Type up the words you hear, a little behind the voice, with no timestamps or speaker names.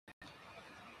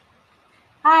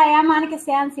Hi, I'm Monica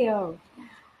Sancio.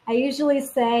 I usually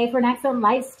say for an excellent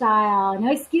lifestyle,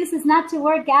 no excuses not to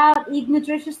work out, eat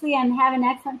nutritiously, and have an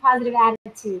excellent positive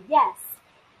attitude. Yes,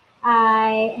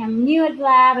 I am new at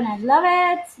Lab and I love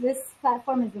it. This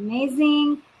platform is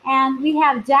amazing. And we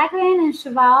have Jacqueline and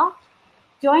Cheval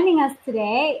joining us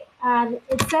today.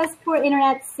 It says poor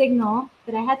internet signal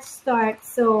that I had to start.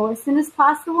 So as soon as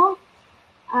possible,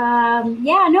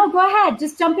 yeah, no, go ahead.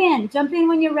 Just jump in. Jump in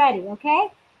when you're ready, okay?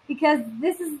 Because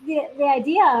this is the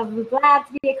idea of the Blab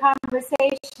to be a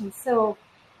conversation. So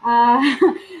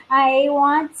I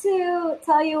want to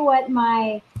tell you what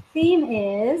my theme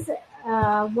is,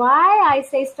 why I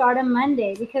say start on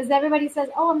Monday, because everybody says,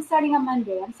 oh, I'm starting on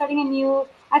Monday. I'm starting a new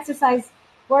exercise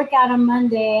workout on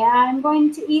Monday. I'm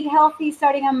going to eat healthy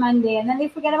starting on Monday. And then they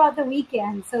forget about the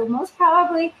weekend. So most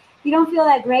probably you don't feel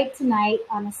that great tonight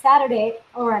on a Saturday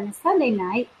or on a Sunday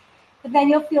night, but then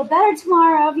you'll feel better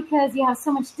tomorrow because you have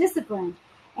so much discipline.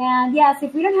 And yes,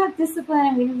 if we don't have discipline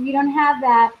and we don't have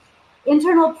that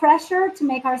internal pressure to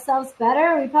make ourselves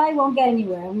better, we probably won't get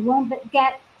anywhere. We won't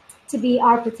get to be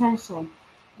our potential.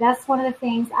 That's one of the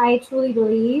things I truly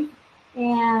believe.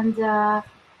 And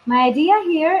my idea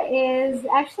here is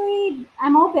actually,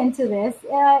 I'm open to this.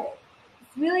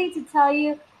 It's really to tell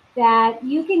you that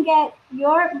you can get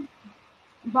your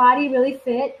body really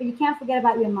fit, but you can't forget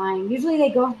about your mind. Usually they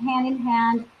go hand in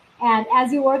hand. And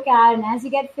as you work out and as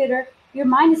you get fitter, your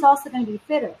mind is also going to be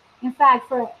fitter. In fact,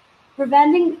 for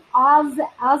preventing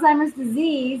Alzheimer's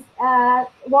disease,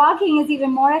 walking is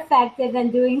even more effective than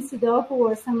doing Sudoku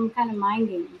or some kind of mind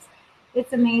games.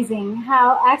 It's amazing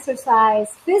how exercise,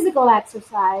 physical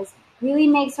exercise, really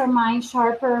makes our mind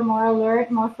sharper, more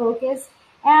alert, more focused.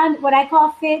 And what I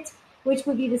call fit, which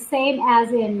would be the same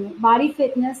as in body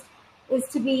fitness, is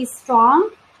to be strong.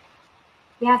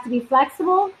 You have to be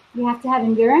flexible. You have to have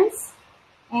endurance.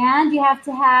 And you have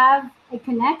to have a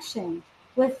connection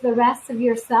with the rest of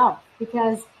yourself,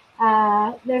 because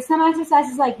there's some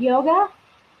exercises like yoga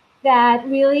that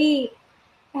really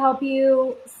help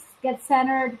you get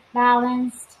centered,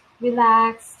 balanced,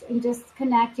 relaxed, and just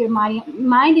connect your mind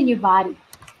and your body.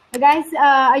 Guys,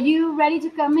 are you ready to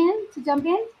come in, to jump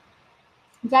in?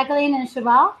 Jacqueline and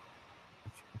Cheval?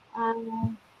 Uh,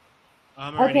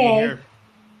 I'm already okay. here.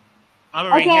 I'm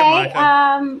already here, Okay.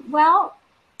 Monica. Well,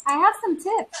 I have some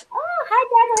tips. Oh,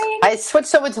 hi, I Jacqueline.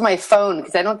 switched over to my phone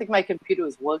because I don't think my computer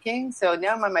was working. So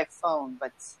now I'm on my phone,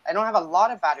 but I don't have a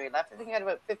lot of battery left. I think I have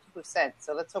about 50%.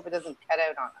 So let's hope it doesn't cut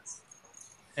out on us.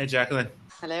 Hey, Jacqueline.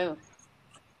 Hello.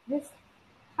 This,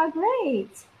 how great.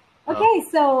 Oh, Okay,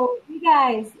 so you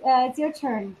guys, it's your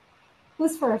turn.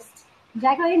 Who's first?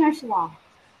 Jacqueline or Cheval?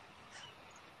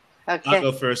 I'll Okay.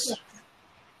 go first.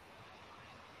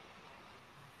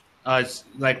 It's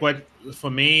like what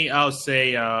for me, I'll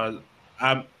say I'm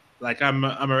I'm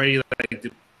already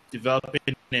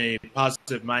developing a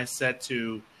positive mindset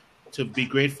to be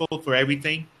grateful for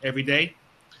everything every day,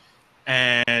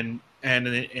 and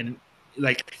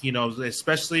like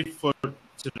especially for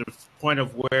to the point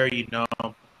of where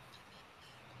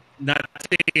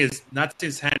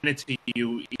nothing's handed to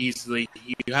you easily.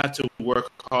 You have to work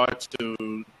hard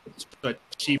to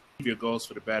achieve your goals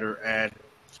for the better. And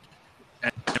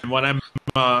what I'm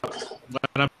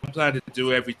planning to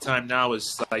do every time now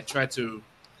is like try to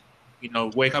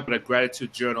wake up with a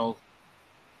gratitude journal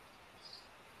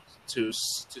to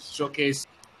showcase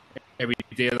every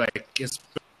day, like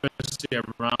especially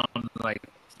around like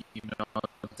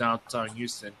downtown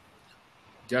Houston,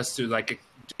 just to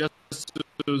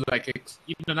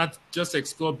not just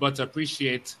explore but to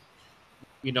appreciate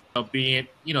being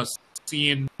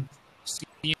seeing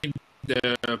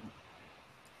the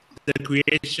the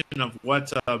creation of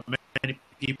what many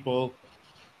people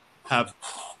have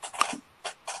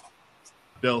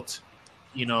built.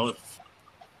 You know,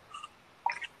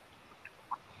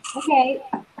 Okay,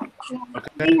 okay.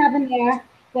 nothing happened there,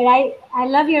 but I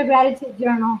love your gratitude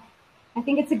journal. I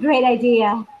think it's a great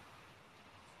idea.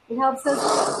 It helps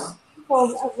us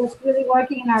people of what's really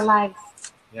working in our lives.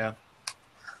 Yeah,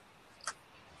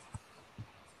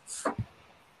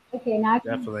 Okay, now I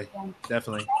can definitely, again.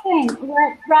 definitely. Jacqueline,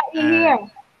 what brought you And here?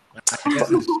 I guess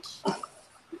it's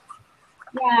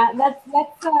Yeah, that's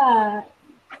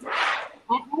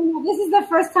I don't know. This is the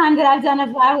first time that I've done a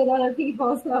live with other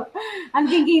people, so I'm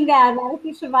thinking that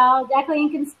Lucy Cheval,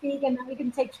 Jacqueline can speak, and then we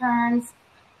can take turns.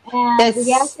 And yes,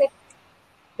 Yes.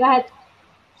 go ahead.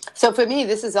 So for me,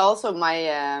 this is also my,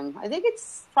 I think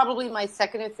it's probably my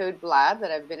second or third Blab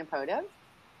that I've been a part of.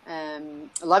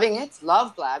 Loving it.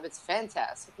 Love Blab. It's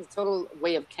fantastic. It's a total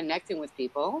way of connecting with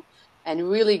people and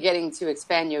really getting to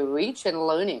expand your reach and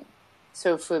learning.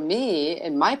 So for me,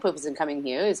 and my purpose in coming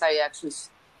here is I actually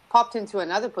popped into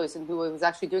another person who was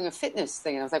actually doing a fitness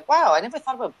thing. And I was like, wow, I never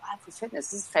thought about Blab for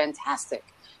fitness. This is fantastic.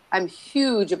 I'm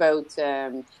huge about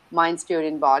mind, spirit,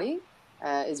 and body.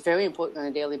 Is very important on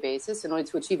a daily basis in order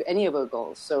to achieve any of our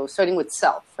goals. So starting with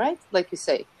self, right? Like you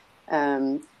say.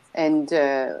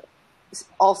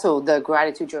 Also the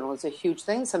gratitude journal is a huge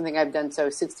thing, something I've done since I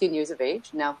was 16 years of age,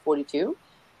 now 42.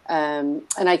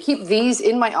 And I keep these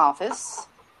in my office.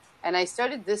 And I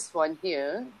started this one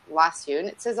here last year, and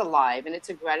it says Alive, and it's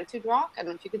a gratitude rock. I don't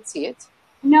know if you could see it.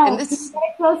 No, and this, can you get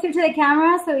it closer to the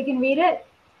camera so we can read it?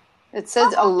 It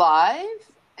says Alive,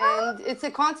 and it's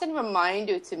a constant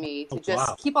reminder to me to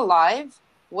just keep alive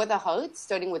with a heart,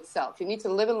 starting with self. You need to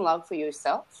live in love for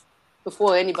yourself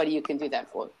before anybody you can do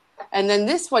that for. And then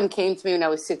this one came to me when I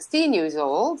was 16 years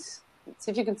old. Let's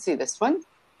see if you can see this one.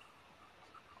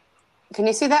 Can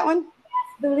you see that one?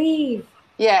 Yes, Believe.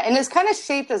 Yeah, and it's kind of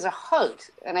shaped as a heart.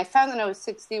 And I found that when I was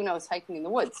 16 when I was hiking in the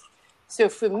woods. So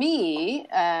for me,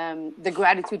 the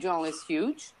gratitude journal is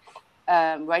huge.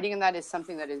 Writing in that is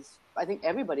something that is, I think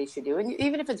everybody should do. And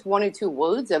even if it's 1 or 2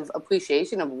 words of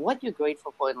appreciation of what you're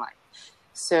grateful for in life.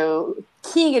 So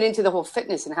keying it into the whole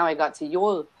fitness and how I got to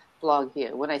your blog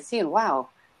here, when I see, wow,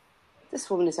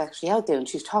 this woman is actually out there and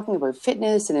she's talking about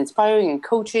fitness and inspiring and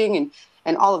coaching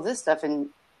and all of this stuff. And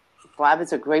Blab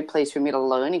is a great place for me to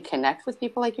learn and connect with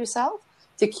people like yourself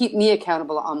to keep me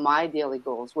accountable on my daily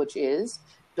goals, which is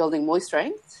building more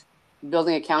strength,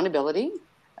 building accountability,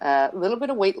 a little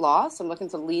bit of weight loss. I'm looking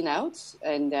to lean out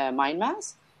and mind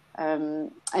mass,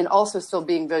 and also still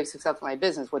being very successful in my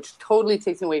business, which totally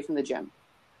takes me away from the gym,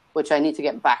 which I need to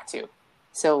get back to.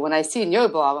 So when I see in your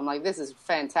blog, I'm like, this is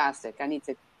fantastic. I need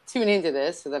to tune into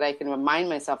this so that I can remind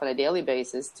myself on a daily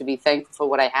basis to be thankful for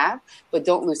what I have, but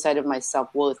don't lose sight of my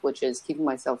self-worth, which is keeping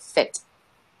myself fit.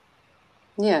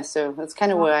 Yeah, so that's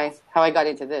kind of how I got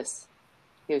into this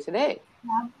here today.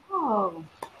 Oh,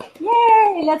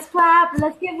 yay! Let's clap.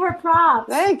 Let's give her props.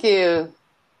 Thank you.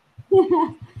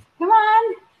 Come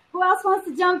on. Who else wants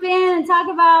to jump in and talk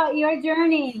about your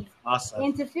journey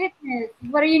into fitness?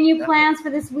 What are your new plans for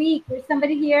this week? There's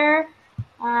somebody here.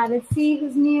 Let's see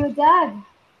who's new. Doug.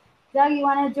 Doug, you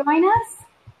want to join us?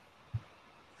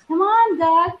 Come on,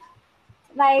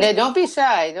 Doug. Yeah, don't be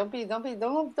shy. Don't be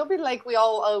like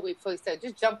we first said.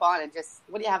 Just jump on and just,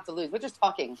 what do you have to lose? We're just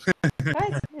talking.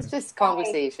 Right? It's just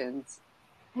conversations.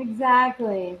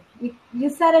 Exactly. You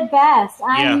said it best.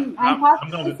 I'm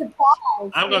possibly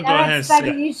surprised. I'm going to go ahead and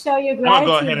say you show your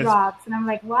gratitude drops, and I'm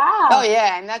like, wow. Oh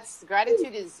yeah, and that's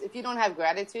gratitude is, if you don't have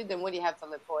gratitude, then what do you have to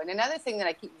live for? And another thing that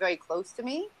I keep very close to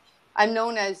me, I'm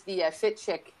known as the Fit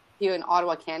Chick here in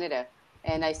Ottawa, Canada.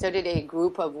 And I started a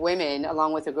group of women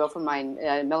along with a girlfriend of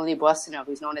mine, Melanie Boissonneau,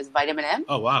 who's known as Vitamin M.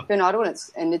 Oh, wow. Here in Ottawa,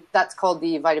 that's called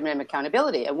the Vitamin M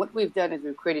Accountability. And what we've done is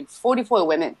we've created 44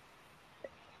 women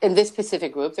in this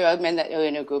specific group. There are men that are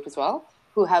in a group as well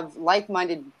who have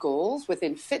like-minded goals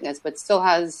within fitness, but still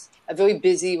has a very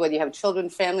busy, whether you have children,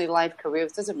 family life,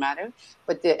 careers, doesn't matter.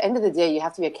 But at the end of the day, you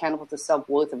have to be accountable to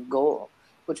self-worth of goal,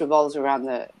 which revolves around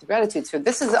the gratitude. So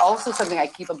this is also something I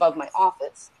keep above my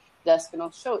office desk, and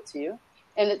I'll show it to you.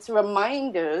 And it's a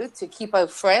reminder to keep our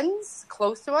friends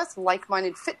close to us,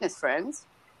 like-minded fitness friends.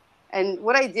 And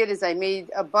what I did is I made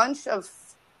a bunch of,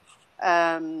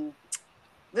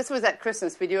 this was at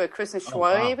Christmas. We do a Christmas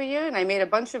soiree every year, and I made a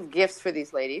bunch of gifts for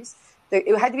these ladies.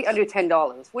 It had to be under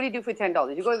 $10. What do you do for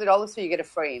 $10? You go to the dollar store, you get a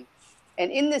frame.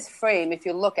 And in this frame, if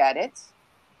you look at it,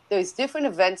 there's different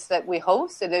events that we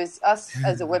host, and there's us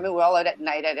as the women. We're all out at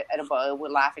night at a bar. We're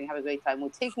laughing, having a great time. We're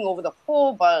taking over the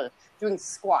whole bar, doing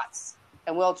squats,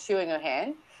 and we're all cheering our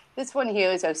hand. This one here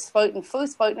is our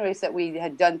first Spartan race that we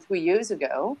had done 3 years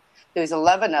ago. There's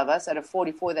 11 of us out of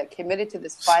 44 that committed to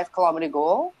this 5-kilometer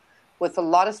goal with a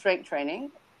lot of strength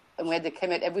training, and we had to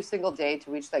commit every single day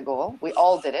to reach that goal. We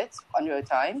all did it under our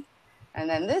time. And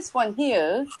then this one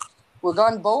here, we're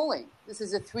gone bowling. This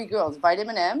is the 3 girls,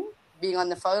 Vitamin M being on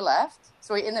the far left,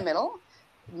 sorry, in the middle.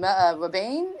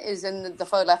 Rebane is in the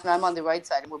far left, and I'm on the right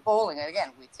side. And we're bowling. And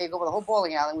again, we take over the whole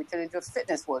bowling alley, and we turn it into a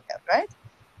fitness workout, right?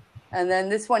 And then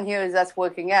this one here is us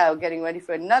working out, getting ready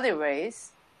for another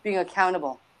race, being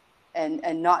accountable and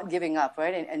not giving up,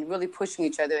 right? And really pushing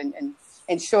each other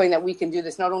and showing that we can do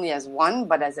this not only as one,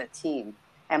 but as a team.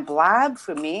 And Blab,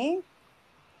 for me,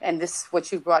 and this,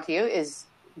 what you've brought here, is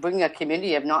bringing a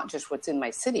community of not just what's in my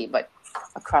city, but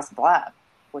across Blab,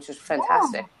 which is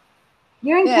fantastic. Yeah.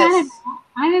 You're in Canada.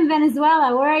 I'm in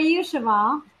Venezuela. Where are you,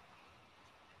 Cheval?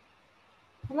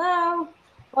 Hello.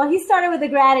 Well, he started with the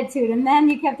gratitude, and then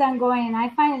you kept on going, and I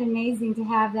find it amazing to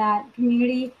have that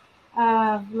community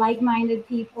of like-minded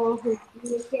people who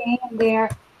do the same, and they're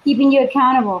keeping you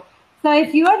accountable. So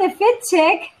if you're the fit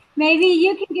chick, maybe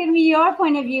you can give me your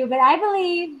point of view, but I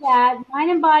believe that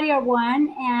mind and body are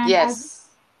one, and as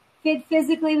we fit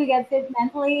physically, we get fit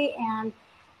mentally. And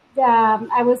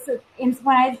I was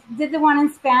when I did the one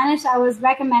in Spanish, I was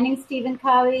recommending Stephen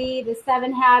Covey, the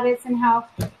 7 Habits, and how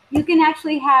you can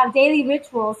actually have daily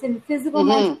rituals in the physical,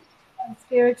 mental, and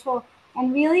spiritual,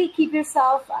 and really keep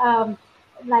yourself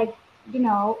like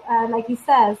like he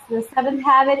says, the 7th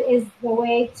habit is the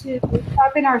way to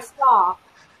sharpen our saw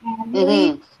and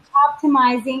really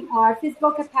optimizing our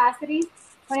physical capacity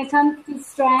when it comes to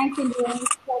strength, endurance,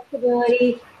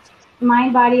 flexibility,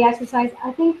 mind-body exercise.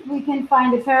 I think we can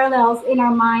find the parallels in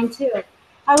our mind too.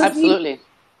 I was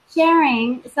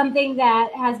sharing something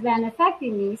that has been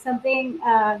affecting me, something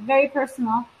very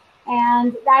personal,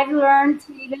 and I've learned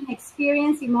to even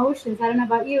experience emotions. I don't know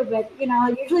about you, but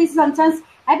usually sometimes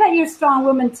I bet you're a strong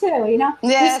woman too.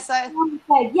 Yes,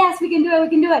 like, yes, we can do it. We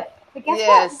can do it. But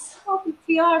guess what? We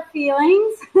feel our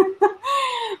feelings.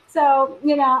 So,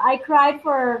 I cried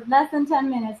for less than 10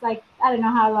 minutes. Like, I don't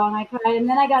know how long I cried. And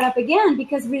then I got up again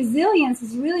because resilience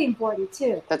is really important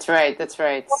too. That's right. That's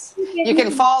right. You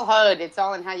can fall hard. It's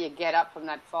all in how you get up from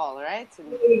that fall, right?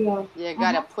 And there you go. You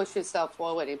got to push yourself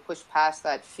forward and push past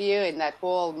that fear and that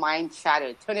whole mind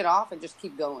chatter. Turn it off and just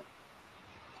keep going.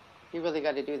 You really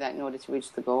got to do that in order to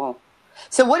reach the goal.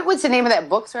 So what was the name of that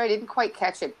book? Sorry, I didn't quite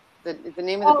catch it. The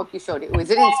name of the book you showed.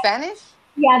 Was it in Spanish?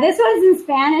 Yeah, this was in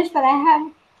Spanish, but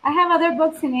I have other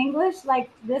books in English, like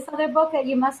this other book that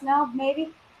you must know, maybe,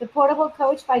 The Portable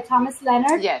Coach by Thomas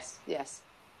Leonard. Yes.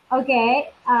 Okay.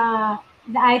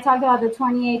 I talked about the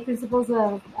 28 principles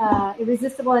of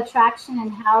irresistible attraction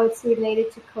and how it's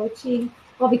related to coaching.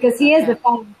 Well, because he is the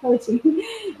father of coaching.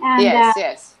 And,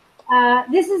 yes.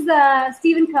 This is the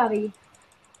Stephen Covey.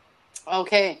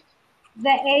 Okay. The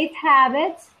 8th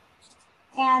Habit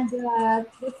and the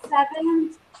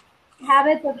 7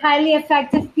 Habits of Highly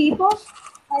Effective People.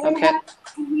 I didn't have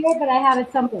it here, but I have it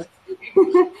someplace.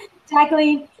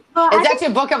 Tackling. Well, is that your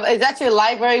book? Is that your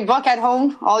library book at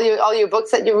home? All your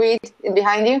books that you read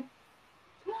behind you?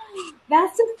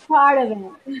 That's just part of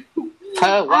it.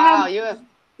 Oh wow! You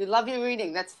love your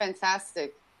reading. That's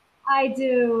fantastic. I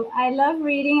do. I love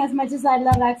reading as much as I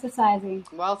love exercising.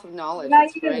 Wealth of knowledge.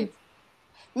 That's great.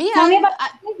 Tell me about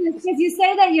business, because you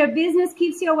say that your business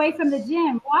keeps you away from the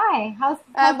gym. Why?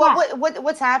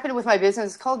 What's happened with my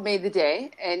business is called Made the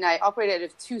Day, and I operate out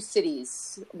of 2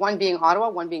 cities, one being Ottawa,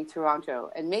 one being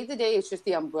Toronto. And Made the Day is just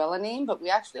the umbrella name, but we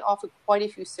actually offer quite a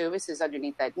few services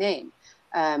underneath that name.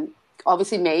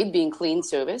 Obviously, Made being clean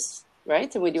service,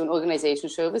 right? And we do an organization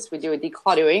service. We do a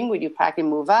decluttering. We do pack and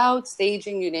move out,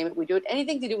 staging, you name it. We do it.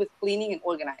 Anything to do with cleaning and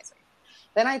organizing.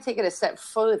 Then I take it a step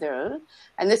further,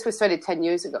 and this was started 10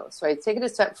 years ago. So I take it a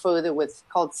step further with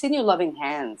called Senior Loving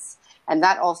Hands, and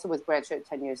that also was branched out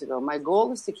 10 years ago. My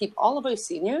goal is to keep all of our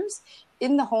seniors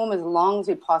in the home as long as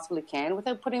we possibly can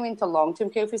without putting them into long-term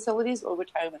care facilities or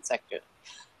retirement sector.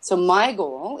 So my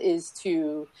goal is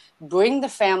to bring the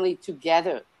family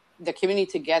together, the community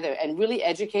together, and really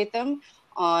educate them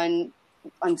on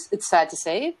it's sad to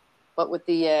say, but with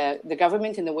the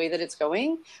government and the way that it's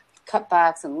going,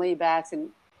 cutbacks and laybacks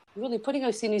and really putting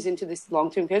our seniors into this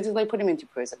long-term care is like putting them into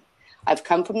prison. I've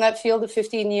come from that field of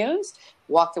 15 years,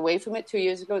 walked away from it 2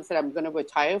 years ago and said I'm going to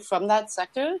retire from that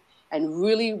sector and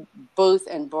really both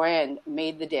and brand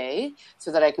Made the Day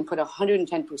so that I can put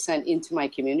 110% into my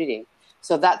community.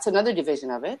 So that's another division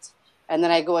of it. And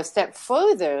then I go a step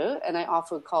further and I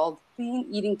offer called Clean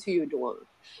Eating to Your Door.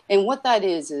 And what that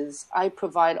is I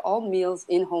provide all meals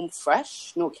in-home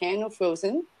fresh, no can, no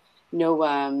frozen,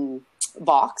 no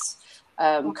box.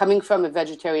 Coming from a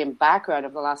vegetarian background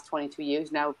of the last 22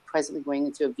 years, now presently going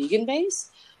into a vegan base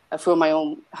for my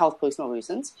own health personal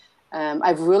reasons.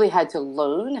 I've really had to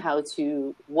learn how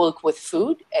to work with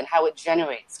food and how it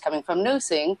generates. Coming from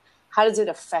nursing, how does it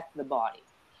affect the body?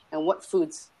 And what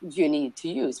foods do you need to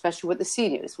use, especially with the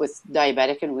seniors, with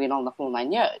diabetic and renal and the whole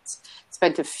 9 yards.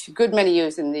 Spent a good many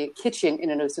years in the kitchen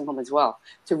in a nursing home as well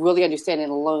to really understand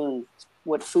and learn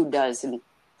what food does and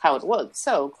how it works.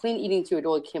 So Clean Eating to Your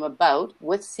Door came about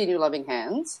with Senior Loving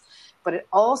Hands, but it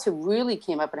also really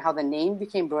came up and how the name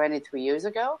became branded 3 years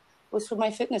ago was for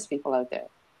my fitness people out there.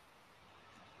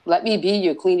 Let me be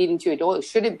your Clean Eating to Your Door.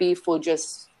 Should it be for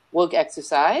just work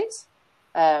exercise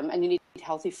and you need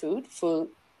healthy food for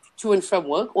to and from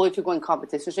work, or if you're going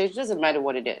competition stage, it doesn't matter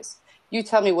what it is. You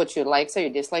tell me what your likes are, your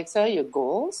dislikes are, your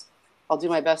goals. I'll do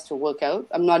my best to work out.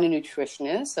 I'm not a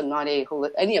nutritionist. I'm not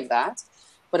any of that.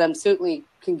 But I'm certainly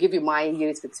can give you my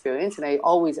years of experience, and I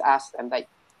always ask them that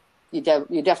you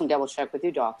definitely double check with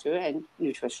your doctor and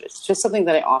nutritionist. It's just something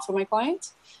that I offer my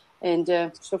clients, and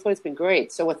so far it's been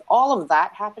great. So with all of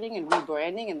that happening and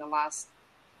rebranding in the last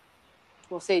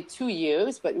we'll say 2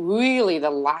 years, but really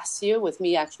the last year with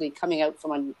me actually coming out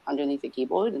from underneath the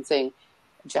keyboard and saying,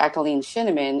 Jacqueline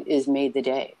Shinneman is made the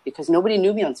day, because nobody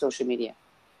knew me on social media.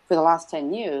 For the last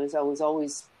 10 years, I was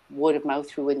always word of mouth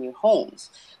through in your homes.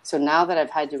 So now that I've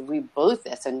had to rebirth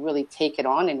this and really take it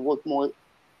on and work more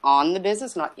on the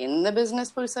business, not in the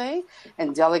business per se,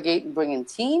 and delegate and bring in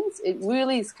teams, it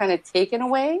really is kind of taken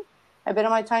away a bit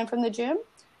of my time from the gym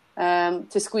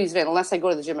to squeeze it in, unless I go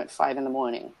to the gym at 5 in the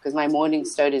morning, because my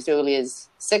mornings start as early as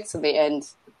 6 and they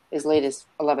end as late as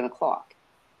 11 o'clock.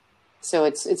 So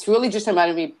it's really just a matter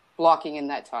of me blocking in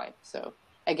that time. So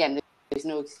again, there's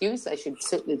no excuse. I should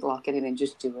certainly block it in and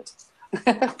just do it.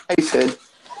 I should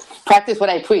practice what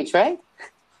I preach, right?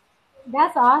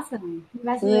 That's awesome.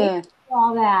 Congratulations for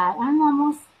all that. I'm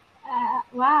almost,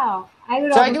 wow.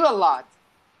 I do a lot.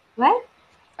 What?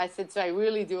 I said, so I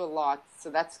really do a lot. So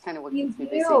that's kind of what you keeps me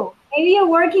do. busy. Maybe you're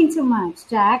working too much,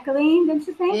 Jacqueline, don't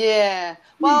you think? Yeah.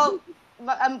 Well,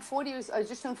 I'm 40 years, I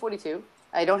just turned 42.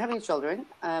 I don't have any children.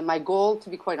 My goal, to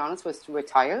be quite honest, was to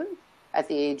retire at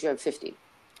the age of 50.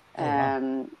 Oh,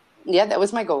 wow. Yeah, that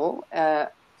was my goal.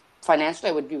 Financially,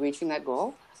 I would be reaching that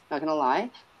goal. Not going to lie,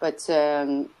 but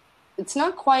it's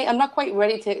not quite. I'm not quite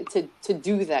ready to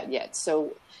do that yet.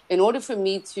 So, in order for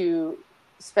me to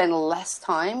spend less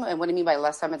time, and what I mean by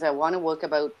less time is I want to work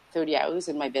about 30 hours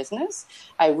in my business,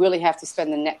 I really have to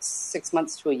spend the next 6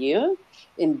 months to a year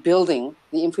in building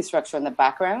the infrastructure in the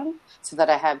background so that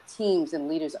I have teams and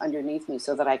leaders underneath me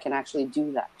so that I can actually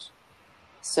do that.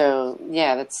 So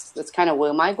yeah, that's kind of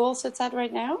where my goal sits at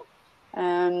right now.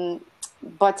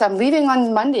 But I'm leaving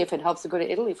on Monday if it helps to go to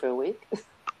Italy for a week.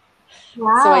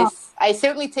 Wow. So I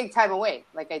certainly take time away.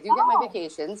 Like I do get my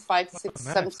vacations, 5 to 6,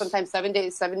 7, sometimes 7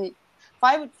 days,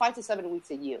 5 to 7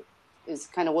 weeks a year is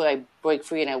kind of where I break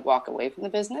free and I walk away from the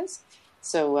business.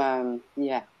 So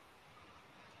yeah.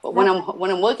 But when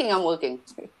I'm working, I'm working.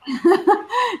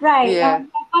 Right. Yeah.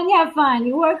 You have fun.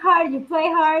 You work hard. You play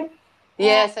hard.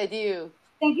 Yes, I do.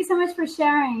 Thank you so much for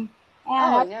sharing.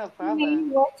 And no problem. Maybe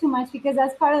work too much because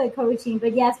that's part of the coaching.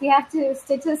 But yes, we have to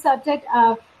stick to the subject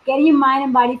of getting your mind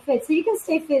and body fit so you can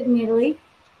stay fit in Italy.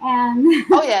 And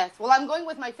oh yes. Well, I'm going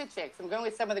with my fit chicks. I'm going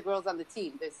with some of the girls on the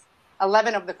team. There's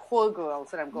 11 of the core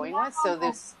girls that I'm going with. So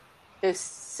there's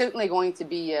certainly going to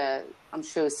be, I'm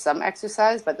sure, some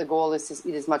exercise, but the goal is to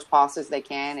eat as much pasta as they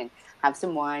can and have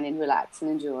some wine and relax and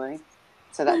enjoy.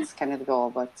 So that's kind of the goal.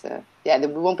 But yeah, we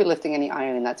won't be lifting any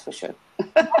iron, that's for sure.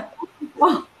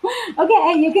 Well,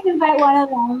 okay, you can invite one of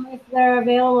them if they're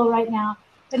available right now.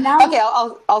 But now, okay,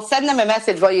 I'll send them a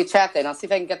message while you chat. Then I'll see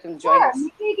if I can get them to join us.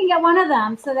 Maybe you can get one of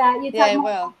them so that you talk more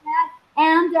about that.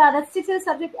 And let's stick to the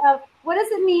subject of what does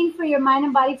it mean for your mind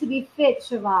and body to be fit,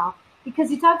 Cheval? Because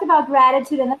you talked about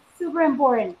gratitude, and that's super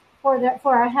important for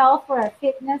our health, for our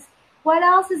fitness. What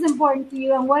else is important to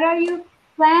you, and what are you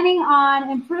planning on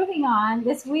improving on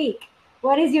this week?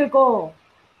 What is your goal?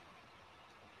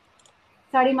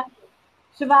 Starting my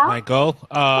Cheval? My goal?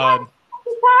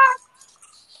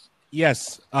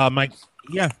 Yes.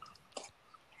 Yeah.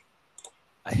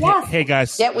 Yes. Hey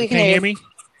guys. Yeah, we can hear me?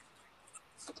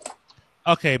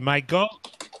 Okay, my goal.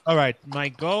 All right, my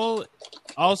goal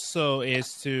also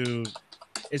is to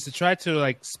try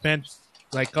to spend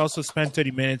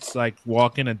 30 minutes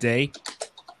walking a day.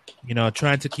 You know,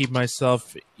 trying to keep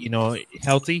myself,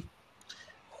 healthy.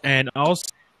 And also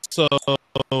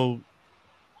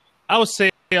I would say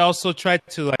also try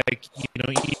to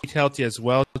eat healthy as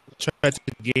well. Try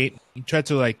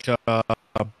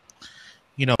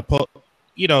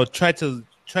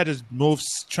to move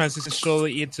transition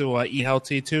slowly into eat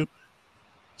healthy too.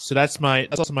 So that's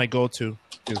also my goal too.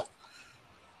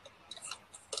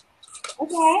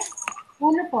 Okay,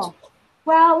 wonderful.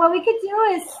 Well, what we could do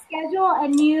is schedule a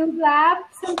new lab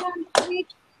sometime this week,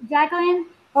 Jacqueline,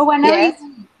 or whenever you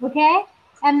can, okay?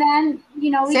 And then,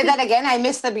 Say that again. I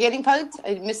missed the beginning part.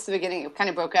 I missed the beginning. It kind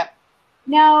of broke up.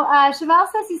 No, Cheval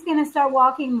says he's going to start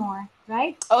walking more,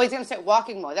 right? Oh, he's going to start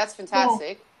walking more. That's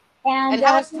fantastic. Yeah. And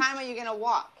how much time are you going to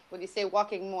walk? When you say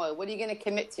walking more, what are you going to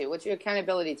commit to? What's your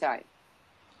accountability time?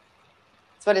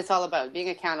 That's what it's all about, being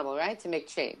accountable, right? To make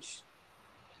change.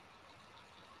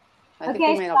 I think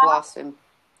we may have lost him.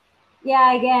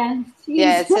 Yeah, again. Jeez.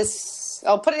 Yeah, it says,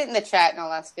 I'll put it in the chat and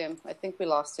I'll ask him. I think we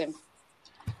lost him.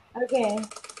 Okay.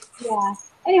 Yeah.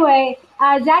 Anyway,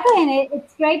 Jacqueline,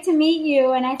 it's great to meet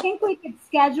you. And I think we could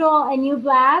schedule a new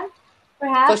blab,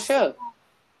 perhaps. For sure.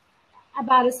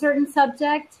 About a certain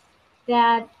subject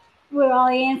that we're all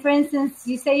in. For instance,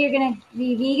 you say you're going to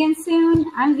be vegan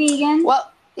soon. I'm vegan.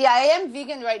 Well, yeah, I am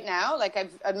vegan right now.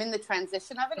 I'm in the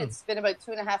transition of it. It's been about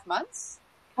 2.5 months.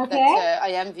 Okay. That I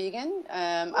am vegan.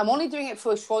 I'm only doing it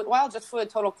for a short while, just for a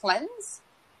total cleanse.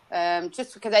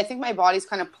 just because I think my body's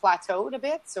kind of plateaued a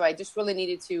bit. So I just really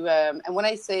needed to, and when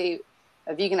I say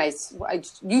vegan, I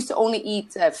used to only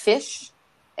eat fish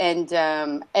and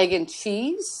egg and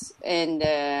cheese and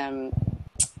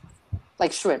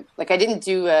like shrimp. Like I didn't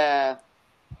do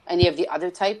any of the other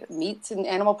type meats and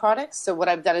animal products. So what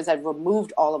I've done is I've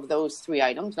removed all of those 3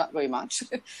 items, not very much.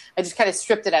 I just kind of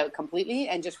stripped it out completely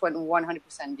and just went 100%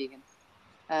 vegan.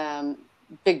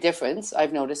 Big difference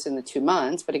I've noticed in the 2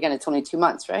 months, but again, it's only 2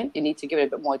 months, right? You need to give it a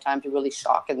bit more time to really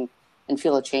shock and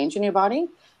feel a change in your body.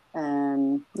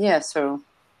 Yeah, so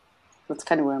that's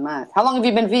kind of where I'm at. How long have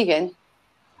you been vegan?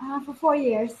 For 4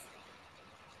 years.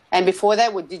 And before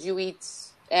that, did you eat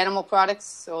animal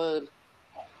products or?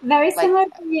 Very similar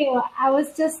to you. I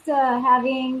was just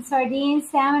having sardines,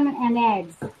 salmon, and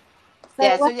eggs. So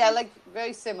like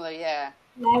very similar, yeah.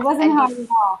 Yeah, it wasn't hard at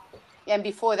all. And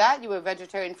before that, you were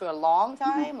vegetarian for a long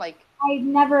time? Like I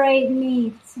never ate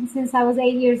meat since I was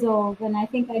 8 years old, and I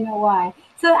think I know why.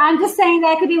 So I'm just saying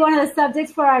that could be one of the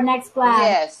subjects for our next blab.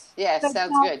 Yes, but,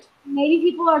 sounds good. Maybe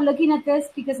people are looking at this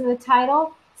because of the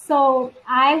title. So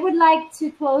I would like to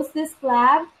close this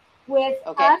blab with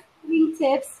us giving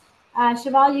tips.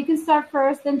 Cheval, you can start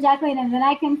first, then Jacqueline, and then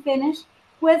I can finish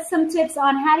with some tips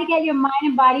on how to get your mind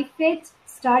and body fit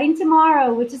starting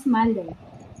tomorrow, which is Monday.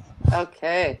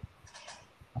 Okay.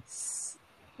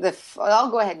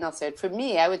 I'll go ahead and I'll say it. For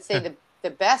me, I would say the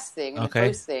best thing, the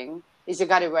first thing, is you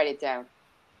got to write it down.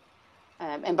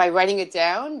 And by writing it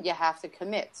down, you have to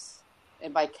commit.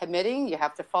 And by committing, you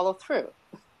have to follow through.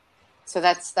 So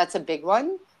that's a big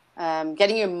one.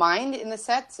 Getting your mind in the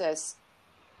set.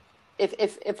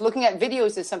 If looking at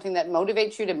videos is something that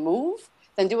motivates you to move,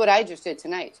 then do what I just did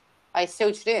tonight. I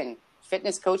searched in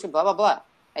fitness coach and blah, blah, blah.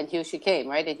 And here she came,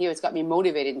 right? And here it's got me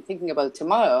motivated and thinking about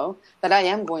tomorrow that I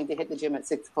am going to hit the gym at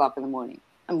 6 o'clock in the morning.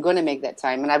 I'm going to make that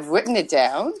time. And I've written it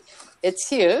down. It's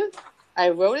here. I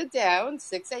wrote it down,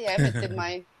 6 a.m. It's in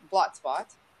my blot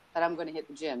spot that I'm going to hit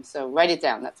the gym. So write it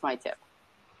down. That's my tip.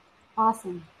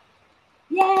 Awesome.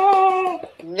 Yay!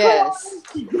 Yes.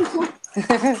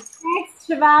 Next,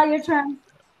 Cheval, your turn.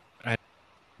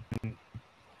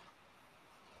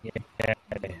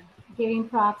 Giving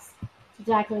props to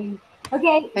Jacqueline.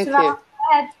 Okay, Thank Cheval, you. go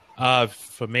ahead.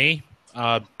 For me,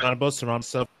 accountable, surround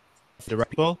myself with the right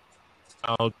people.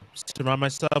 I'll surround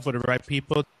myself with the right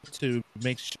people to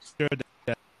make sure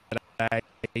that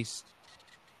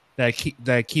I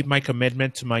keep my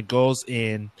commitment to my goals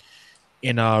in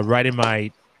writing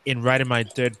my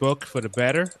third book for the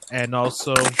better, and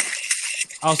also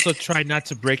try not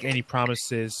to break any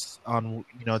promises on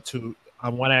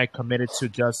what I committed to.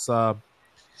 Just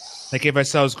like if I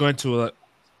said I was going to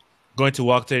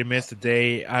walk 30 minutes a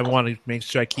day, I want to make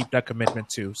sure I keep that commitment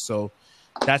too. So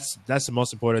that's the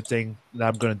most important thing that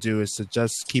I'm going to do, is to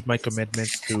just keep my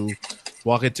commitments to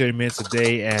walking 30 minutes a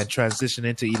day and transition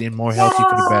into eating more healthy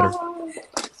for the better.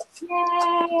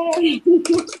 Yay!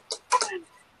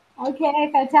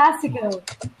 Okay, fantastico.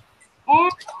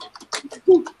 And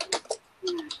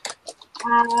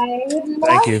I would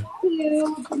love to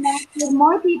connect with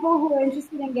more people who are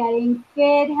interested in getting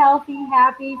fit, healthy,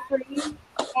 happy, free,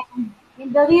 and in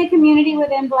building a community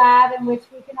within Blab in which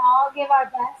we can all give our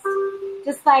best,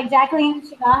 just like Jacqueline and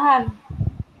Cheval have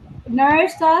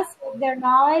nourished us with their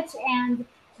knowledge and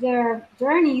their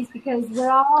journeys, because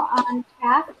we're all on a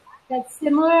path that's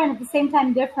similar and at the same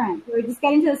time different. We're just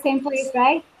getting to the same place,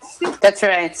 right? That's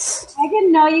right. I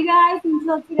didn't know you guys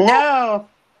until today. No,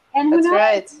 and who that's knows,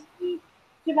 right.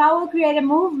 Cheval will create a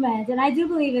movement, and I do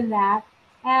believe in that.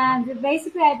 And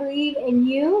basically, I believe in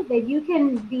you, that you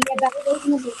can be a better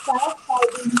version of yourself by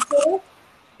being fit.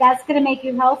 That's going to make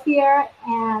you healthier.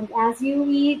 And as you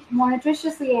eat more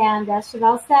nutritiously, and as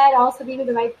Cheval said, also be with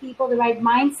the right people, the right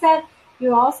mindset,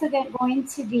 you're also going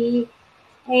to be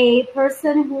a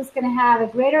person who's going to have a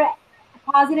greater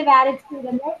positive attitude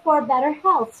and therefore better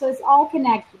health. So it's all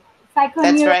connected. It's like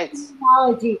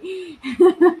neuroimmunology.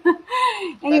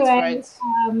 Anyway, That's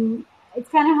right. It's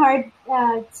kind of hard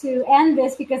to end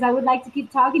this because I would like to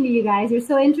keep talking to you guys. You're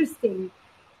so interesting.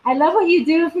 I love what you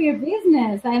do for your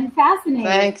business. I'm fascinated.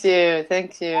 Thank you.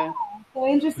 Thank you. Yeah, so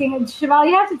interesting. And Cheval,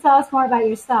 you have to tell us more about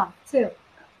yourself too.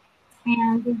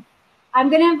 And I'm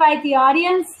going to invite the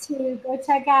audience to go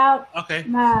check out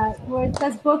where it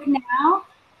says book now,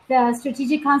 the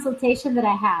strategic consultation that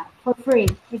I have for free,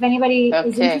 if anybody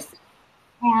is interested.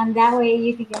 And that way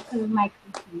you can get some of my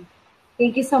coaching.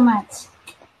 Thank you so much.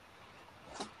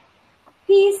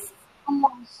 Peace and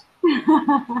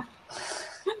love.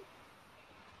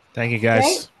 Thank you,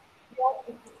 guys.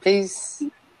 Right? Peace.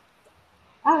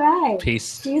 All right. Peace.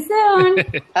 See you soon.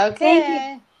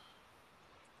 Okay.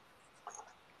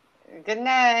 Good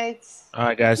night. All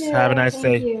right, guys. Have a nice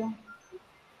day. Thank you.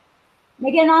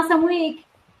 Make it an awesome week.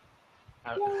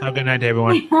 Have a good night,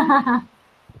 everyone.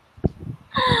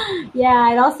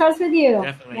 Yeah, it all starts with you.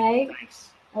 Definitely. Okay. Thanks.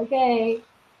 Okay.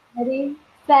 Ready,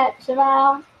 set,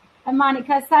 Cheval. I'm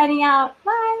Monica signing out.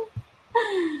 Bye.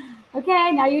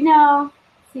 Okay, now you know.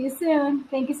 See you soon.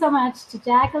 Thank you so much to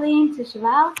Jacqueline, to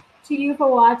Cheval, to you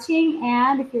for watching.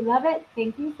 And if you love it,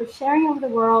 thank you for sharing over the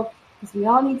world, because we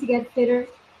all need to get fitter,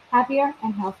 happier,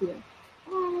 and healthier.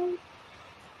 Bye.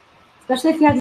 Especially if you have